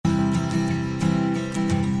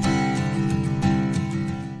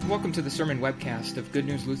Welcome to the sermon webcast of Good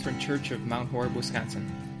News Lutheran Church of Mount Horeb, Wisconsin.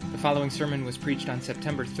 The following sermon was preached on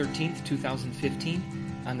September 13th,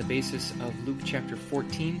 2015, on the basis of Luke chapter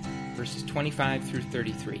 14, verses 25 through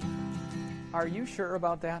 33. Are you sure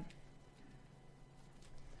about that?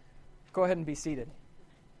 Go ahead and be seated.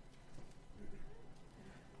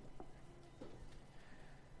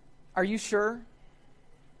 Are you sure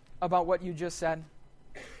about what you just said?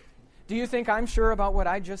 Do you think I'm sure about what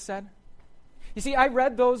I just said? You see, I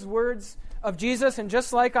read those words of Jesus, and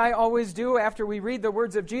just like I always do after we read the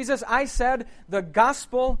words of Jesus, I said the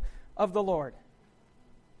gospel of the Lord.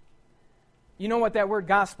 You know what that word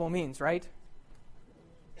gospel means, right?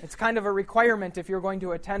 It's kind of a requirement if you're going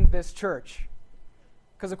to attend this church.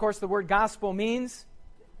 Because, of course, the word gospel means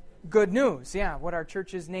good news. Yeah, what our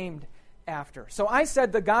church is named after. So I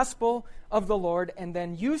said the gospel of the Lord, and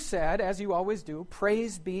then you said, as you always do,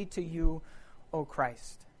 praise be to you, O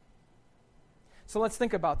Christ. So let's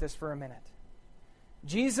think about this for a minute.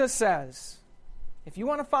 Jesus says, if you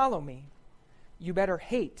want to follow me, you better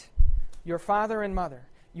hate your father and mother,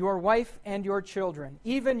 your wife and your children,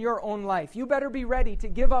 even your own life. You better be ready to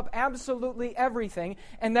give up absolutely everything.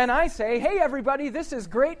 And then I say, hey, everybody, this is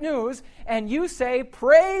great news. And you say,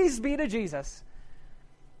 praise be to Jesus.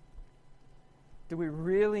 Do we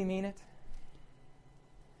really mean it?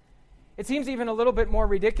 It seems even a little bit more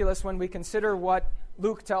ridiculous when we consider what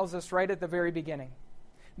Luke tells us right at the very beginning.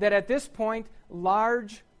 That at this point,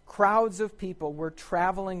 large crowds of people were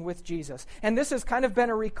traveling with Jesus. And this has kind of been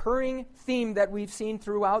a recurring theme that we've seen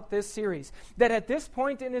throughout this series. That at this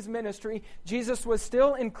point in his ministry, Jesus was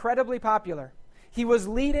still incredibly popular. He was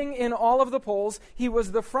leading in all of the polls. He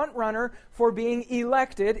was the front runner for being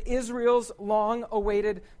elected, Israel's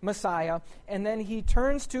long-awaited Messiah. And then he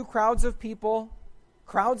turns to crowds of people,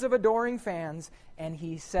 crowds of adoring fans, and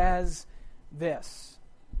he says this.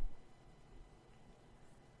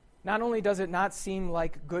 Not only does it not seem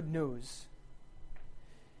like good news,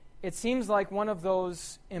 it seems like one of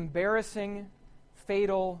those embarrassing,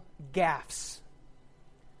 fatal gaffes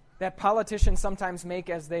that politicians sometimes make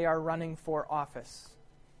as they are running for office.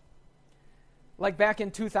 Like back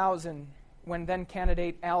in 2000, when then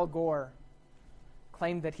candidate Al Gore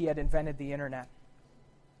claimed that he had invented the internet.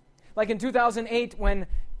 Like in 2008, when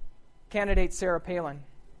candidate Sarah Palin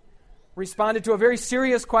responded to a very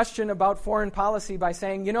serious question about foreign policy by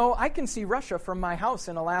saying, you know, I can see Russia from my house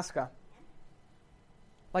in Alaska.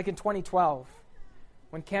 Like in 2012,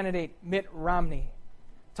 when candidate Mitt Romney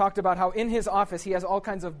talked about how in his office he has all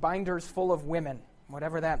kinds of binders full of women,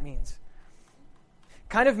 whatever that means.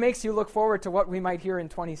 Kind of makes you look forward to what we might hear in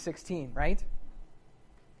 2016, right?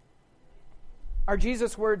 Are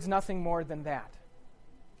Jesus' words nothing more than that?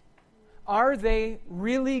 Are they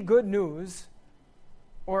really good news,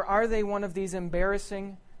 or are they one of these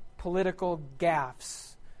embarrassing political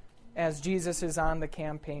gaffes as Jesus is on the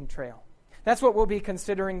campaign trail? That's what we'll be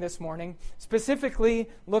considering this morning, specifically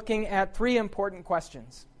looking at three important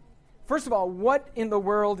questions. First of all, what in the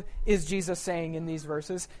world is Jesus saying in these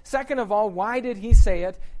verses? Second of all, why did he say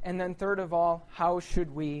it? And then third of all, how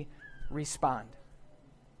should we respond?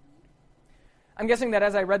 I'm guessing that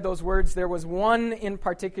as I read those words, there was one in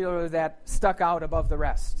particular that stuck out above the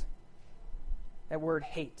rest. That word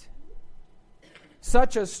hate.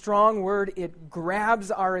 Such a strong word, it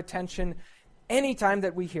grabs our attention anytime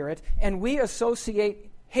that we hear it, and we associate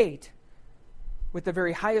hate with the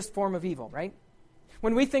very highest form of evil, right?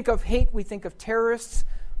 When we think of hate, we think of terrorists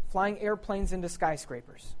flying airplanes into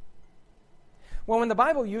skyscrapers. Well, when the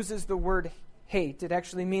Bible uses the word hate, it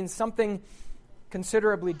actually means something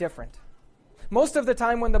considerably different. Most of the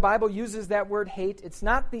time when the Bible uses that word hate, it's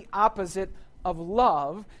not the opposite of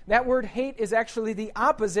love. That word hate is actually the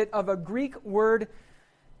opposite of a Greek word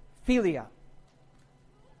philia.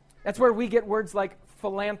 That's where we get words like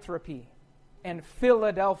philanthropy and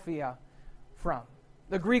Philadelphia from.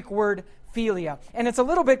 The Greek word philia. And it's a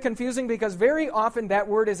little bit confusing because very often that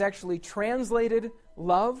word is actually translated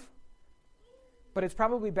love, but it's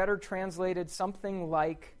probably better translated something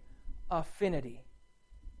like affinity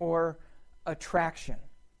or attraction.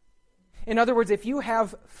 In other words, if you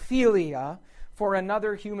have philia for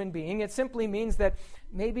another human being, it simply means that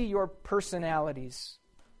maybe your personalities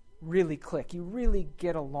really click. You really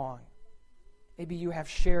get along. Maybe you have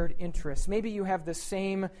shared interests. Maybe you have the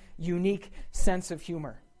same unique sense of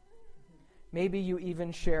humor. Maybe you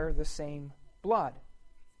even share the same blood.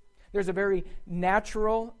 There's a very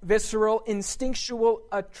natural, visceral, instinctual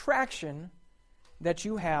attraction that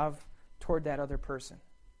you have toward that other person.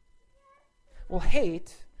 Well,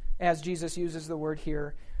 hate, as Jesus uses the word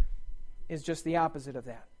here, is just the opposite of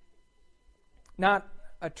that. Not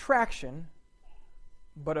attraction,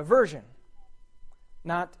 but aversion.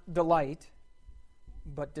 not delight,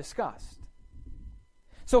 but disgust.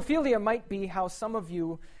 So philia might be how some of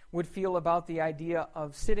you would feel about the idea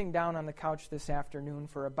of sitting down on the couch this afternoon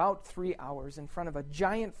for about 3 hours in front of a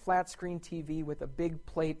giant flat-screen TV with a big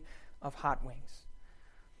plate of hot wings.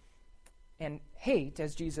 And hate,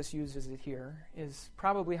 as Jesus uses it here, is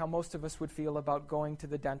probably how most of us would feel about going to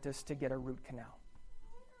the dentist to get a root canal.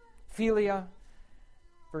 Philia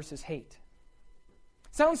versus hate.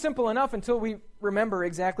 Sounds simple enough until we remember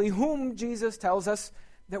exactly whom Jesus tells us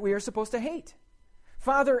that we are supposed to hate.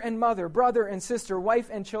 Father and mother, brother and sister, wife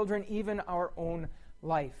and children, even our own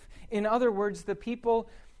life. In other words, the people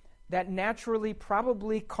that naturally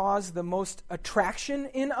probably cause the most attraction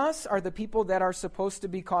in us are the people that are supposed to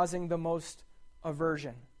be causing the most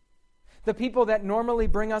aversion. The people that normally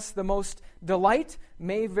bring us the most delight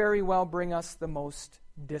may very well bring us the most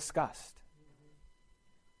disgust.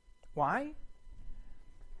 Why?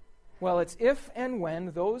 Well, it's if and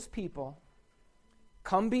when those people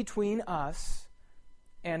come between us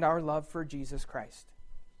and our love for Jesus Christ.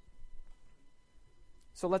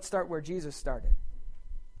 So let's start where Jesus started.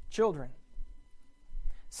 Children.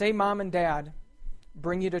 Say mom and dad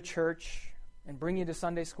bring you to church and bring you to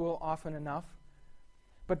Sunday school often enough,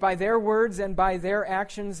 but by their words and by their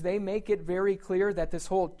actions, they make it very clear that this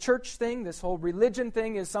whole church thing, this whole religion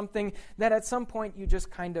thing is something that at some point you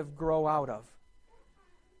just kind of grow out of.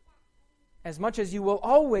 As much as you will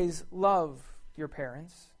always love your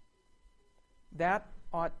parents, that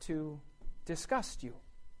ought to disgust you.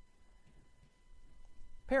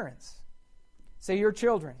 Parents, say your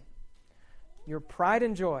children, your pride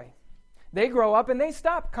and joy, they grow up and they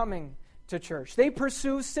stop coming to church. They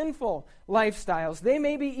pursue sinful lifestyles. They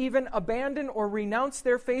maybe even abandon or renounce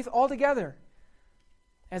their faith altogether.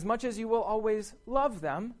 As much as you will always love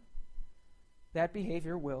them, that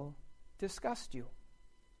behavior will disgust you.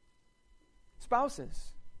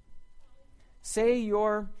 Spouses, say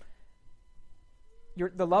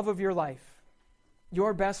the love of your life,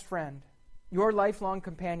 your best friend, your lifelong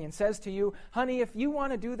companion says to you, honey, if you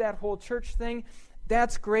want to do that whole church thing,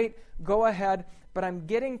 that's great, go ahead, but I'm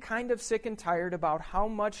getting kind of sick and tired about how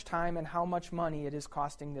much time and how much money it is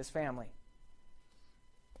costing this family.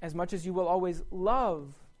 As much as you will always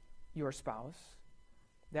love your spouse,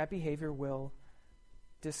 that behavior will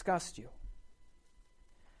disgust you.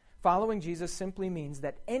 Following Jesus simply means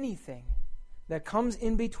that anything that comes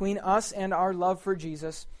in between us and our love for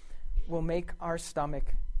Jesus will make our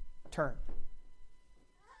stomach turn.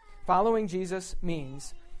 Following Jesus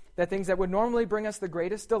means that things that would normally bring us the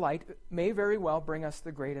greatest delight may very well bring us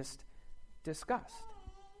the greatest disgust.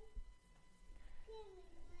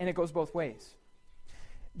 And it goes both ways.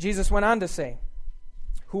 Jesus went on to say,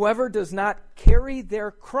 whoever does not carry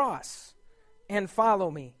their cross and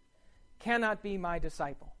follow me cannot be my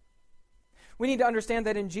disciple. We need to understand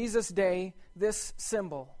that in Jesus' day, this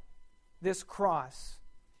symbol, this cross,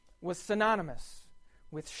 was synonymous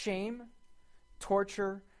with shame,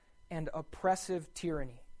 torture, and oppressive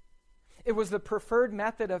tyranny. It was the preferred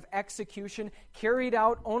method of execution carried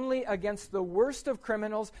out only against the worst of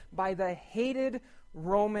criminals by the hated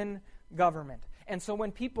Roman government. And so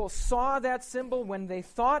when people saw that symbol, when they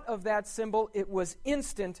thought of that symbol, it was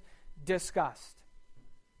instant disgust.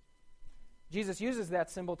 Jesus uses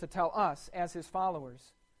that symbol to tell us, as his followers,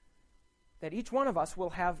 that each one of us will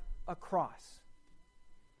have a cross.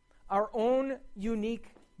 Our own unique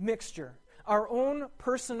mixture, our own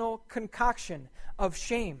personal concoction of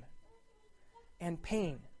shame and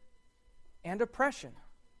pain and oppression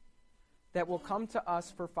that will come to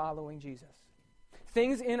us for following Jesus.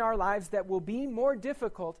 Things in our lives that will be more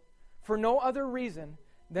difficult for no other reason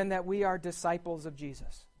than that we are disciples of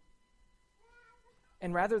Jesus.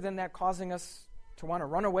 And rather than that causing us to want to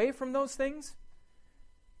run away from those things,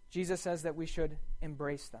 Jesus says that we should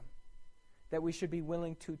embrace them, that we should be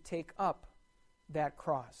willing to take up that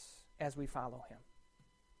cross as we follow him.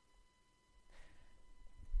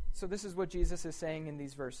 So this is what Jesus is saying in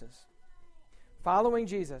these verses. Following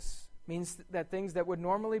Jesus means that things that would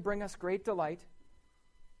normally bring us great delight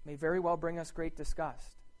may very well bring us great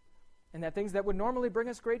disgust. And that things that would normally bring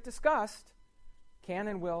us great disgust can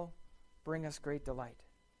and will bring us great delight.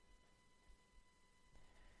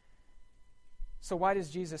 So why does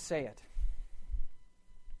Jesus say it?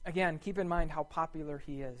 Again, keep in mind how popular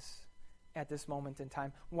he is at this moment in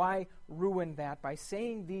time. Why ruin that by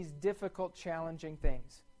saying these difficult, challenging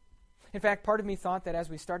things? In fact, part of me thought that as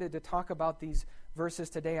we started to talk about these verses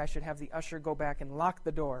today, I should have the usher go back and lock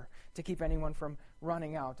the door to keep anyone from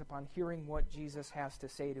running out upon hearing what Jesus has to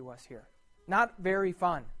say to us here. Not very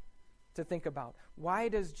fun to think about. Why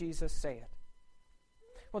does Jesus say it?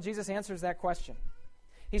 Well, Jesus answers that question.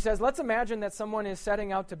 He says, let's imagine that someone is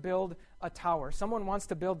setting out to build a tower. Someone wants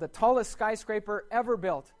to build the tallest skyscraper ever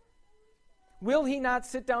built. Will he not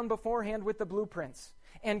sit down beforehand with the blueprints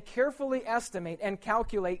and carefully estimate and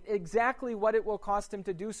calculate exactly what it will cost him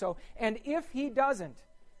to do so? And if he doesn't,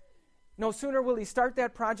 no sooner will he start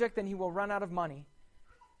that project than he will run out of money.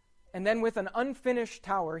 And then with an unfinished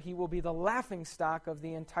tower, he will be the laughingstock of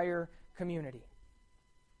the entire community.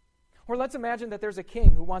 Or let's imagine that there's a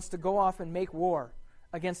king who wants to go off and make war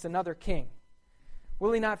against another king.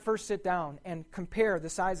 Will he not first sit down and compare the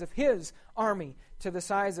size of his army to the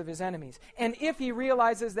size of his enemies? And if he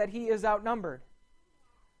realizes that he is outnumbered,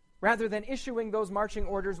 rather than issuing those marching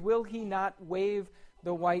orders, will he not wave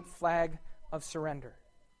the white flag of surrender?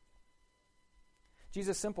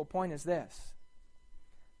 Jesus' simple point is this: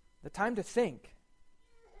 the time to think,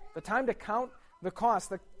 the time to count the cost,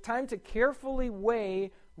 the time to carefully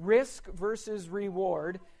weigh risk versus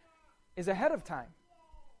reward is ahead of time,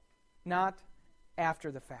 not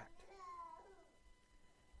after the fact.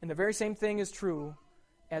 And the very same thing is true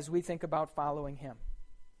as we think about following him.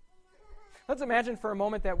 Let's imagine for a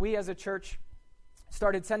moment that we as a church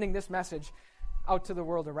started sending this message out to the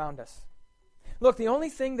world around us. Look, the only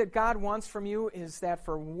thing that God wants from you is that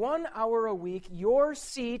for 1 hour a week, your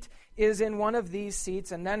seat is in one of these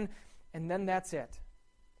seats, and then that's it.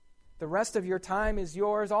 The rest of your time is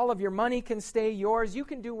yours. All of your money can stay yours. You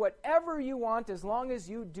can do whatever you want as long as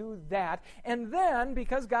you do that. And then,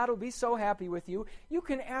 because God will be so happy with you, you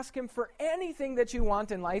can ask him for anything that you want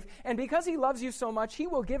in life. And because he loves you so much, he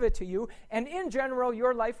will give it to you. And in general,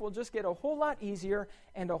 your life will just get a whole lot easier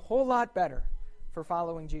and a whole lot better for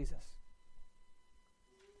following Jesus.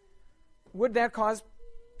 Would that cause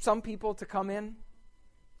some people to come in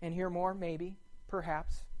and hear more? Maybe,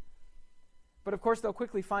 perhaps. But of course, they'll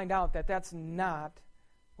quickly find out that that's not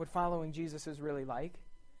what following Jesus is really like.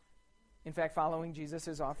 In fact, following Jesus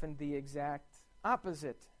is often the exact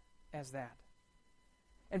opposite as that.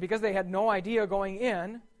 And because they had no idea going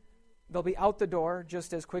in, they'll be out the door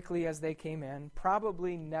just as quickly as they came in,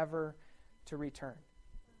 probably never to return.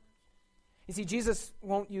 You see, Jesus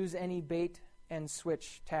won't use any bait and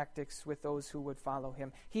switch tactics with those who would follow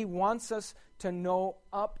him. He wants us to know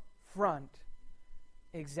up front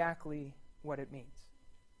exactly what it means.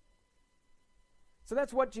 So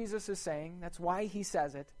that's what Jesus is saying. That's why he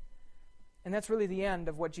says it. And that's really the end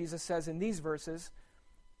of what Jesus says in these verses,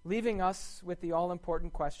 leaving us with the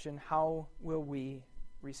all-important question, how will we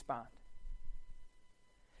respond?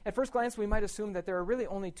 At first glance, we might assume that there are really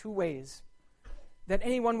only two ways that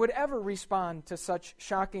anyone would ever respond to such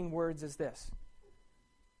shocking words as this.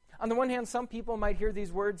 On the one hand, some people might hear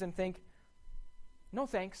these words and think, no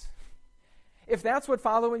thanks. If that's what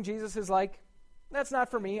following Jesus is like, that's not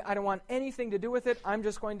for me. I don't want anything to do with it. I'm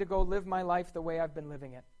just going to go live my life the way I've been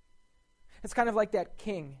living it. It's kind of like that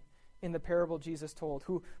king in the parable Jesus told,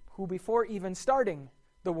 who before even starting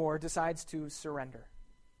the war decides to surrender.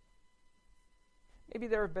 Maybe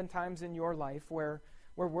there have been times in your life where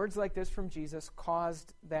words like this from Jesus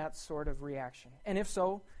caused that sort of reaction. And if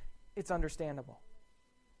so, it's understandable.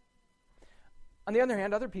 On the other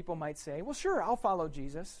hand, other people might say, well, sure, I'll follow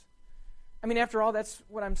Jesus. I mean, after all, that's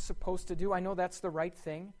what I'm supposed to do. I know that's the right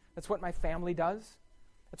thing. That's what my family does.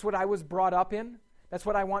 That's what I was brought up in. That's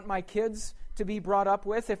what I want my kids to be brought up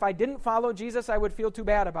with. If I didn't follow Jesus, I would feel too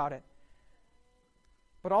bad about it.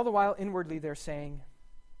 But all the while, inwardly, they're saying,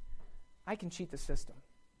 I can cheat the system.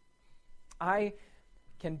 I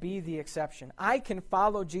can be the exception. I can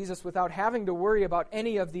follow Jesus without having to worry about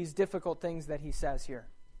any of these difficult things that he says here.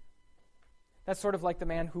 That's sort of like the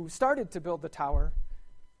man who started to build the tower,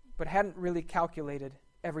 but hadn't really calculated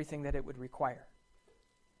everything that it would require.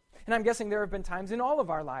 And I'm guessing there have been times in all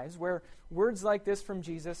of our lives where words like this from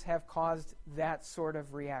Jesus have caused that sort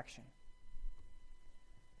of reaction.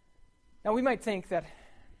 Now, we might think that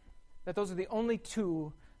those are the only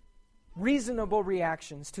two reasonable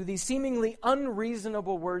reactions to these seemingly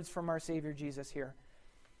unreasonable words from our Savior Jesus here.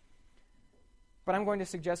 But I'm going to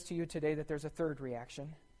suggest to you today that there's a third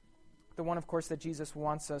reaction, the one, of course, that Jesus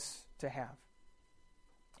wants us to have.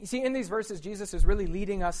 You see, in these verses, Jesus is really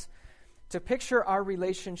leading us to picture our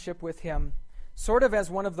relationship with him sort of as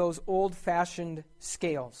one of those old-fashioned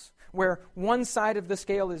scales, where one side of the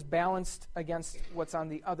scale is balanced against what's on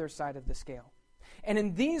the other side of the scale. And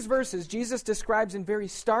in these verses, Jesus describes in very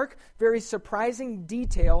stark, very surprising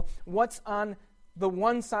detail what's on the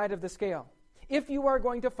one side of the scale. If you are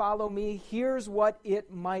going to follow me, here's what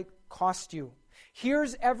it might cost you.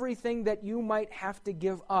 Here's everything that you might have to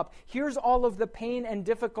give up. Here's all of the pain and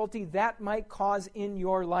difficulty that might cause in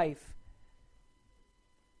your life.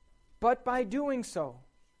 But by doing so,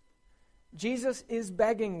 Jesus is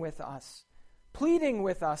begging with us, pleading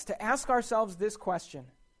with us to ask ourselves this question.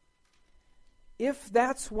 If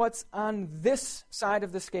that's what's on this side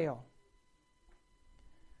of the scale,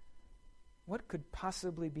 what could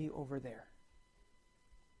possibly be over there?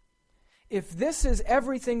 If this is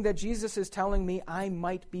everything that Jesus is telling me I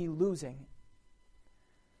might be losing,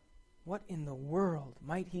 what in the world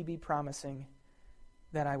might he be promising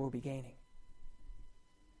that I will be gaining?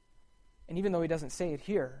 And even though he doesn't say it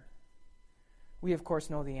here, we of course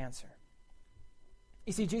know the answer.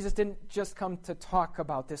 You see, Jesus didn't just come to talk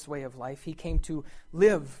about this way of life. He came to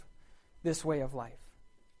live this way of life.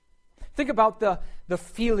 Think about the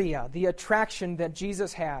philia, the attraction that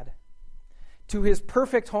Jesus had to his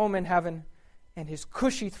perfect home in heaven and his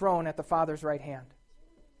cushy throne at the Father's right hand.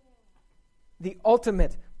 The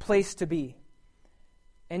ultimate place to be.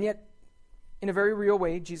 And yet, in a very real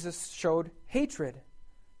way, Jesus showed hatred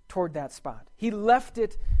toward that spot. He left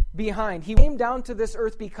it behind. He came down to this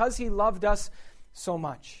earth because he loved us so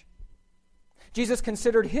much. Jesus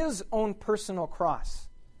considered his own personal cross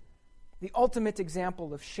the ultimate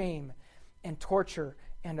example of shame and torture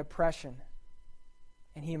and oppression.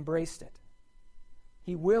 And he embraced it.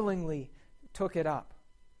 He willingly took it up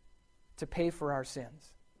to pay for our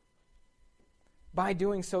sins. By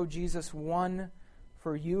doing so, Jesus won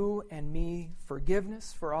for you and me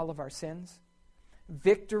forgiveness for all of our sins,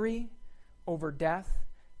 victory over death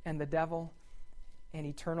and the devil, and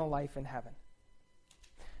eternal life in heaven.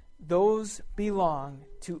 Those belong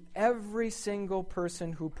to every single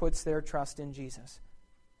person who puts their trust in Jesus.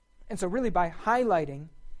 And so really by highlighting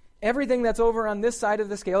everything that's over on this side of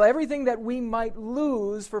the scale, everything that we might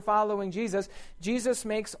lose for following Jesus, Jesus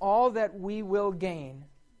makes all that we will gain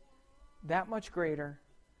that much greater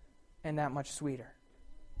and that much sweeter.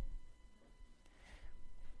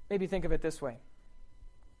 Maybe think of it this way.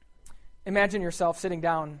 Imagine yourself sitting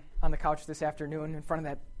down on the couch this afternoon in front of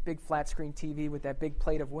that big flat screen TV with that big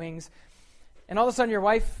plate of wings, and all of a sudden your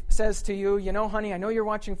wife says to you, you know, honey, I know you're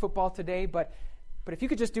watching football today, but if you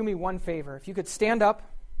could just do me one favor, if you could stand up,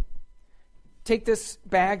 take this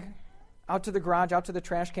bag out to the garage, out to the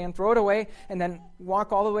trash can, throw it away, and then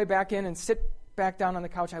walk all the way back in and sit back down on the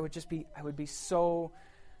couch, I would be so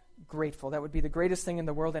grateful. That would be the greatest thing in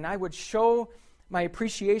the world, and I would show my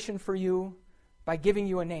appreciation for you by giving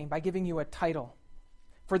you a name, by giving you a title.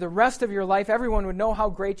 For the rest of your life, everyone would know how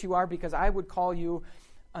great you are because I would call you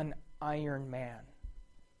an Iron Man.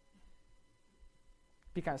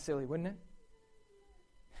 Be kind of silly, wouldn't it?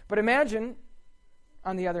 But imagine,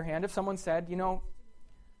 on the other hand, if someone said, you know,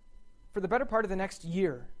 for the better part of the next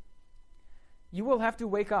year, you will have to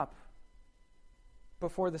wake up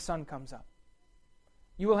before the sun comes up.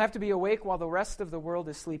 You will have to be awake while the rest of the world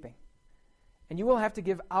is sleeping. And you will have to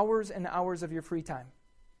give hours and hours of your free time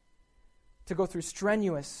to go through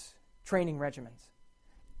strenuous training regimens,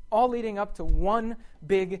 all leading up to one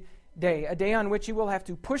big day, a day on which you will have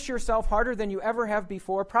to push yourself harder than you ever have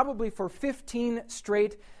before, probably for 15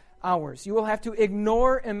 straight hours. You will have to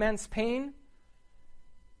ignore immense pain,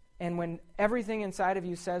 and when everything inside of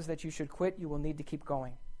you says that you should quit, you will need to keep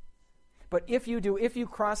going. But if you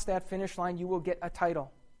cross that finish line, you will get a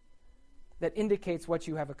title that indicates what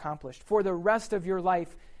you have accomplished. For the rest of your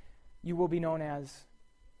life, you will be known as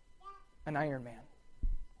an Iron Man.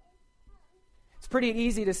 It's pretty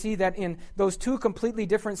easy to see that in those two completely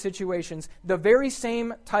different situations, the very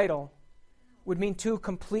same title would mean two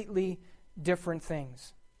completely different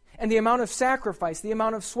things. And the amount of sacrifice, the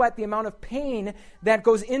amount of sweat, the amount of pain that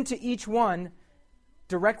goes into each one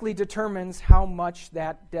directly determines how much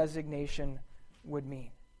that designation would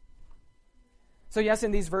mean. So yes,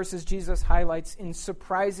 in these verses, Jesus highlights in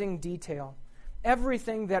surprising detail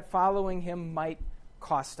everything that following him might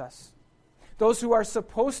cost us. Those who are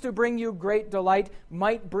supposed to bring you great delight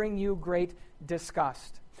might bring you great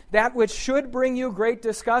disgust. That which should bring you great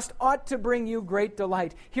disgust ought to bring you great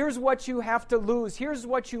delight. Here's what you have to lose. Here's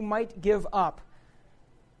what you might give up.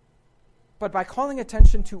 But by calling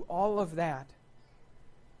attention to all of that,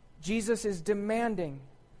 Jesus is demanding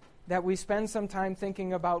that we spend some time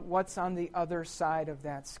thinking about what's on the other side of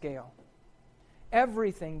that scale.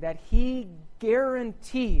 Everything that he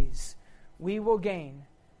guarantees we will gain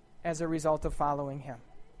as a result of following him.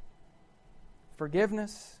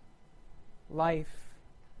 Forgiveness, life,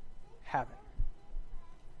 heaven.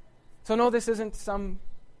 So no, this isn't some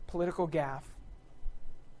political gaffe.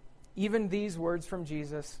 Even these words from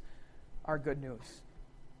Jesus are good news.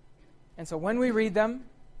 And so when we read them,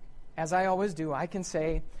 as I always do, I can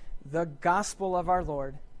say, the gospel of our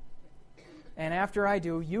Lord. And after I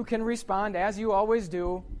do, you can respond, as you always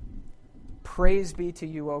do, praise be to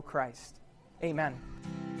you, O Christ. Amen.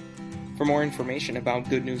 For more information about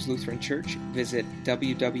Good News Lutheran Church, visit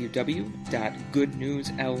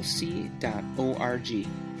www.goodnewslc.org.